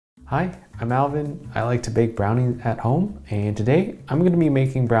Hi, I'm Alvin. I like to bake brownies at home, and today I'm going to be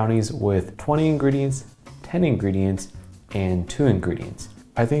making brownies with 20 ingredients, 10 ingredients, and 2 ingredients.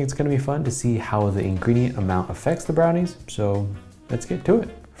 I think it's going to be fun to see how the ingredient amount affects the brownies, so let's get to it.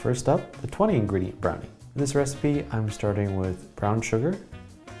 First up, the 20 ingredient brownie. For this recipe, I'm starting with brown sugar,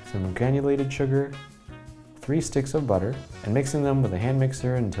 some granulated sugar, 3 sticks of butter, and mixing them with a hand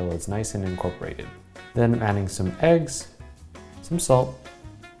mixer until it's nice and incorporated. Then I'm adding some eggs, some salt,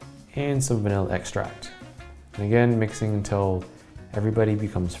 and some vanilla extract. And again, mixing until everybody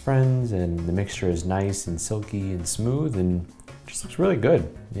becomes friends and the mixture is nice and silky and smooth and just looks really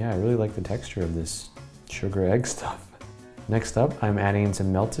good. Yeah, I really like the texture of this sugar egg stuff. Next up, I'm adding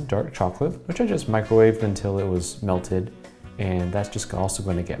some melted dark chocolate, which I just microwaved until it was melted. And that's just also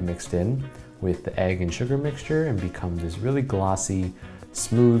going to get mixed in with the egg and sugar mixture and become this really glossy,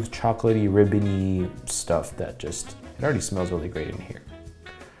 smooth, chocolatey, ribbony stuff that just, it already smells really great in here.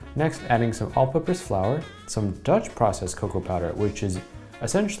 Next, adding some all-purpose flour, some Dutch processed cocoa powder, which is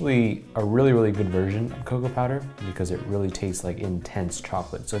essentially a really good version of cocoa powder because it really tastes like intense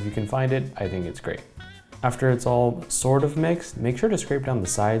chocolate. So if you can find it, I think it's great. After it's all sort of mixed, make sure to scrape down the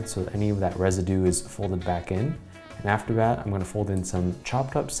sides so that any of that residue is folded back in. And after that, I'm gonna fold in some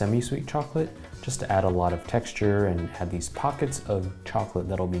chopped up semi-sweet chocolate just to add a lot of texture and add these pockets of chocolate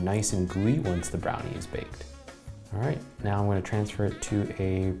that'll be nice and gooey once the brownie is baked. All right, now I'm going to transfer it to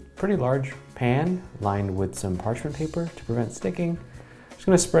a pretty large pan lined with some parchment paper to prevent sticking. Just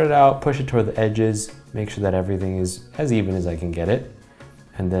going to spread it out, push it toward the edges, make sure that everything is as even as I can get it.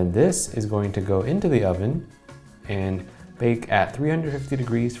 And then this is going to go into the oven and bake at 350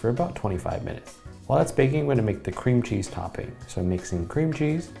 degrees for about 25 minutes. While that's baking, I'm going to make the cream cheese topping. So I'm mixing cream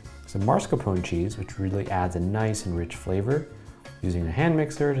cheese, some mascarpone cheese, which really adds a nice and rich flavor, using a hand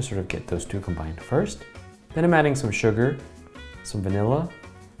mixer to sort of get those two combined first. Then I'm adding some sugar, some vanilla,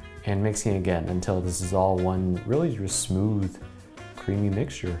 and mixing again until this is all one really just smooth, creamy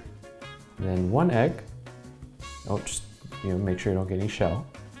mixture. And then 1 egg. Oh, just make sure you don't get any shell.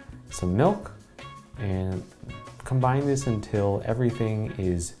 Some milk, and combine this until everything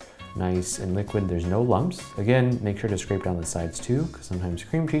is nice and liquid. There's no lumps. Again, make sure to scrape down the sides too, because sometimes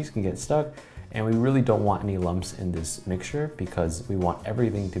cream cheese can get stuck. And we really don't want any lumps in this mixture because we want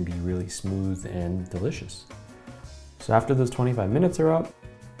everything to be really smooth and delicious. So after those 25 minutes are up,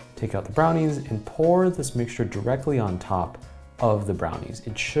 take out the brownies and pour this mixture directly on top of the brownies.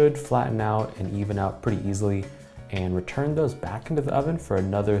 It should flatten out and even out pretty easily, and return those back into the oven for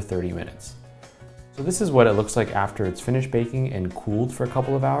another 30 minutes. So this is what it looks like after it's finished baking and cooled for a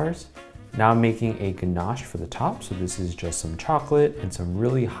couple of hours. Now I'm making a ganache for the top, so this is just some chocolate and some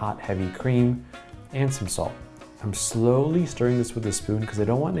really hot heavy cream and some salt. I'm slowly stirring this with a spoon because I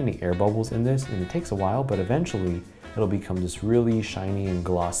don't want any air bubbles in this, and it takes a while, but eventually it'll become this really shiny and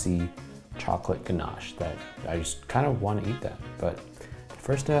glossy chocolate ganache that I just kind of want to eat that. But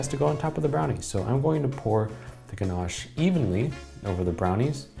first it has to go on top of the brownies. So I'm going to pour the ganache evenly over the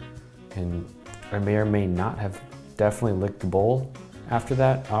brownies, and I may or may not have definitely licked the bowl after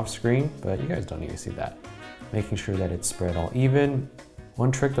that off screen, but you guys don't need to see that. Making sure that it's spread all even.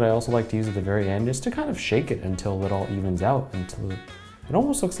 One trick that I also like to use at the very end is to kind of shake it until it all evens out, until it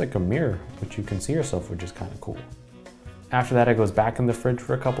almost looks like a mirror, which you can see yourself, which is kind of cool. After that, it goes back in the fridge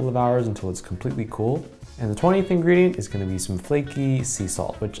for a couple of hours until it's completely cool. And the 20th ingredient is going to be some flaky sea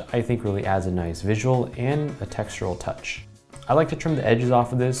salt, which I think really adds a nice visual and a textural touch. I like to trim the edges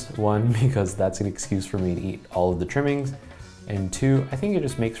off of this, 1, because that's an excuse for me to eat all of the trimmings. And 2, I think it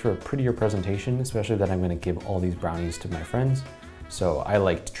just makes for a prettier presentation, especially that I'm going to give all these brownies to my friends. So I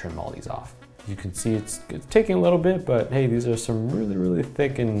like to trim all these off. You can see it's taking a little bit, but hey, these are some really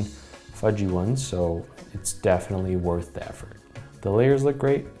thick and fudgy ones, so it's definitely worth the effort. The layers look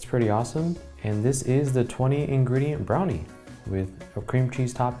great, it's pretty awesome. And this is the 20 ingredient brownie with a cream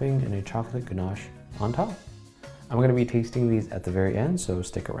cheese topping and a chocolate ganache on top. I'm going to be tasting these at the very end, so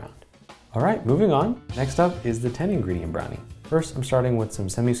stick around. All right, moving on. Next up is the 10 ingredient brownie. First, I'm starting with some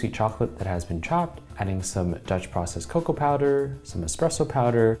semi-sweet chocolate that has been chopped, adding some Dutch processed cocoa powder, some espresso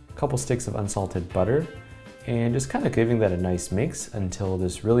powder, a couple sticks of unsalted butter, and just kind of giving that a nice mix until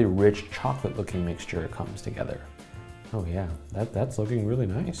this really rich chocolate looking mixture comes together. Oh yeah, that's looking really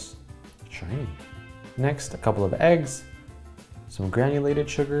nice, shiny. Next, a couple of eggs, some granulated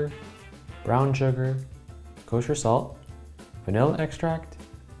sugar, brown sugar, kosher salt, vanilla extract,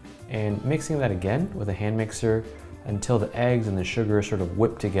 and mixing that again with a hand mixer until the eggs and the sugar sort of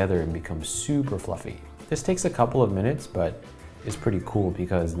whip together and become super fluffy. This takes a couple of minutes, but is pretty cool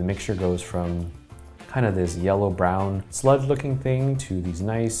because the mixture goes from kind of this yellow-brown sludge looking thing to these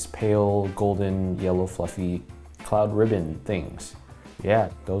nice pale golden yellow fluffy cloud ribbon things. Yeah,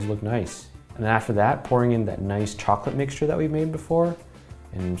 those look nice. And then after that, pouring in that nice chocolate mixture that we made before.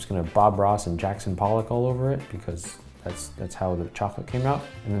 And I'm just gonna Bob Ross and Jackson Pollock all over it because that's how the chocolate came out.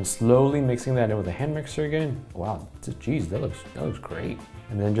 And then slowly mixing that in with a hand mixer again. Wow, geez, that looks great.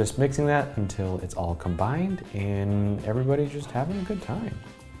 And then just mixing that until it's all combined and everybody's just having a good time.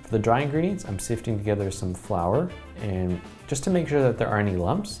 For the dry ingredients, I'm sifting together some flour and just to make sure that there aren't any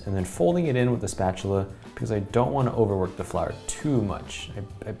lumps, and then folding it in with the spatula because I don't want to overwork the flour too much.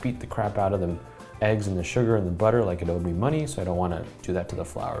 I beat the crap out of the eggs and the sugar and the butter like it owed me money, so I don't want to do that to the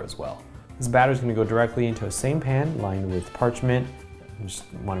flour as well. This batter is going to go directly into a same pan lined with parchment. I just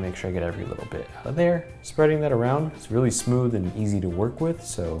want to make sure I get every little bit out of there. Spreading that around, it's really smooth and easy to work with,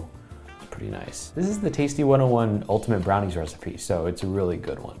 so it's pretty nice. This is the Tasty 101 Ultimate Brownies recipe, so it's a really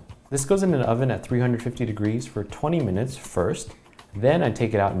good one. This goes in an oven at 350 degrees for 20 minutes first. Then I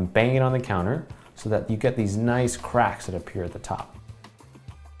take it out and bang it on the counter so that you get these nice cracks that appear at the top.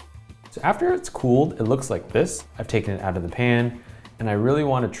 So after it's cooled, it looks like this. I've taken it out of the pan, and I really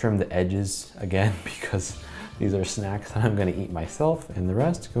want to trim the edges again because these are snacks that I'm going to eat myself and the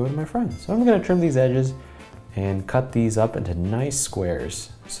rest go to my friends. So I'm going to trim these edges and cut these up into nice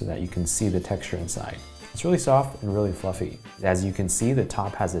squares so that you can see the texture inside. It's really soft and really fluffy. As you can see, the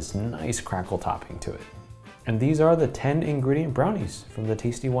top has this nice crackle topping to it. And these are the 10 ingredient brownies from the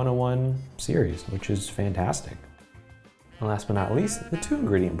Tasty 101 series, which is fantastic. And last but not least, the 2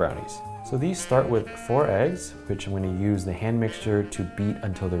 ingredient brownies. So these start with 4 eggs, which I'm going to use the hand mixer to beat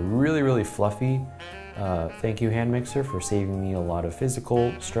until they're really, really fluffy. Thank you, hand mixer, for saving me a lot of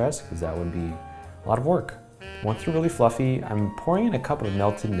physical stress because that would be a lot of work. Once they're really fluffy, I'm pouring in a cup of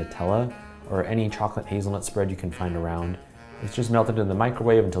melted Nutella or any chocolate hazelnut spread you can find around. It's just melted in the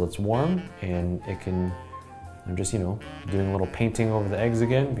microwave until it's warm, and I'm just, doing a little painting over the eggs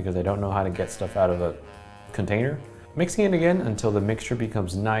again because I don't know how to get stuff out of a container. Mixing it again until the mixture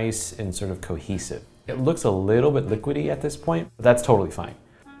becomes nice and sort of cohesive. It looks a little bit liquidy at this point, but that's totally fine.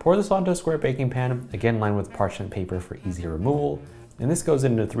 Pour this onto a square baking pan, again lined with parchment paper for easy removal, and this goes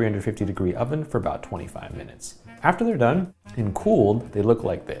into a 350 degree oven for about 25 minutes. After they're done and cooled, they look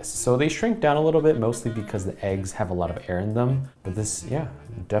like this. So they shrink down a little bit, mostly because the eggs have a lot of air in them, but this, yeah,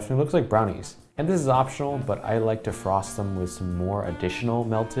 definitely looks like brownies. And this is optional, but I like to frost them with some more additional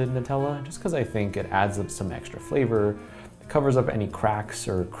melted Nutella, just because I think it adds up some extra flavor, it covers up any cracks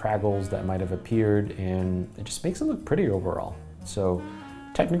or craggles that might have appeared, and it just makes it look pretty overall. So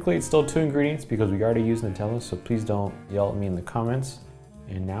technically it's still 2 ingredients because we already used Nutella, so please don't yell at me in the comments.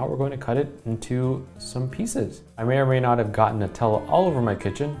 And now we're going to cut it into some pieces. I may or may not have gotten Nutella all over my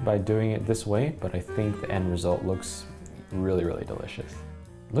kitchen by doing it this way, but I think the end result looks really, really delicious.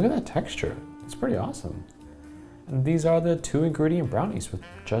 Look at that texture. It's pretty awesome. And these are the 2 ingredient brownies with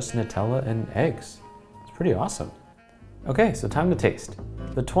just Nutella and eggs. It's pretty awesome. Okay, so time to taste.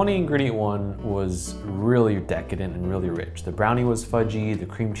 The 20 ingredient one was really decadent and really rich. The brownie was fudgy, the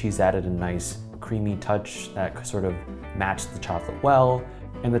cream cheese added a nice creamy touch that sort of matched the chocolate well,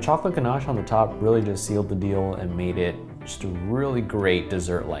 and the chocolate ganache on the top really just sealed the deal and made it just a really great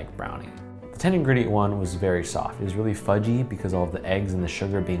dessert-like brownie. The 10 ingredient one was very soft. It was really fudgy because of all the eggs and the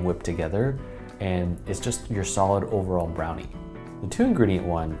sugar being whipped together, and it's just your solid overall brownie. The 2 ingredient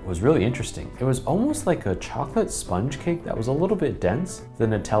one was really interesting. It was almost like a chocolate sponge cake that was a little bit dense. The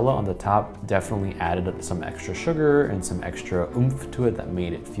Nutella on the top definitely added some extra sugar and some extra oomph to it that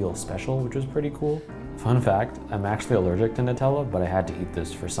made it feel special, which was pretty cool. Fun fact, I'm actually allergic to Nutella, but I had to eat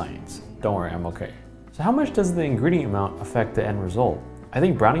this for science. Don't worry, I'm okay. So how much does the ingredient amount affect the end result? I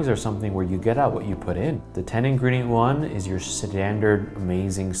think brownies are something where you get out what you put in. The 10 ingredient one is your standard,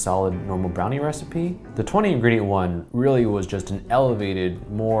 amazing, solid, normal brownie recipe. The 20 ingredient one really was just an elevated,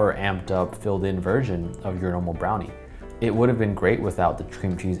 more amped up, filled in version of your normal brownie. It would have been great without the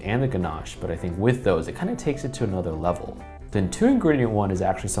cream cheese and the ganache, but I think with those, it kind of takes it to another level. Then 2 ingredient one is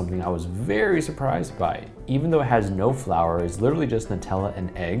actually something I was very surprised by. Even though it has no flour, it's literally just Nutella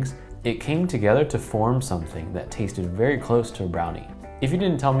and eggs, it came together to form something that tasted very close to a brownie. If you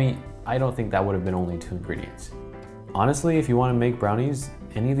didn't tell me, I don't think that would have been only 2 ingredients. Honestly, if you want to make brownies,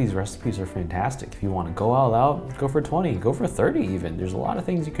 any of these recipes are fantastic. If you want to go all out, go for 20, go for 30 even. There's a lot of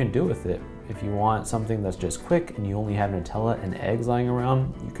things you can do with it. If you want something that's just quick and you only have Nutella and eggs lying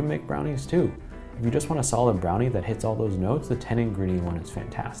around, you can make brownies too. If you just want a solid brownie that hits all those notes, the 10 ingredient one is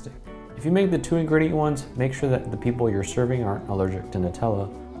fantastic. If you make the 2 ingredient ones, make sure that the people you're serving aren't allergic to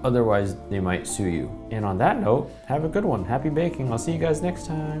Nutella. Otherwise, they might sue you. And on that note, have a good one. Happy baking. I'll see you guys next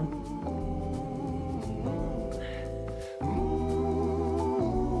time.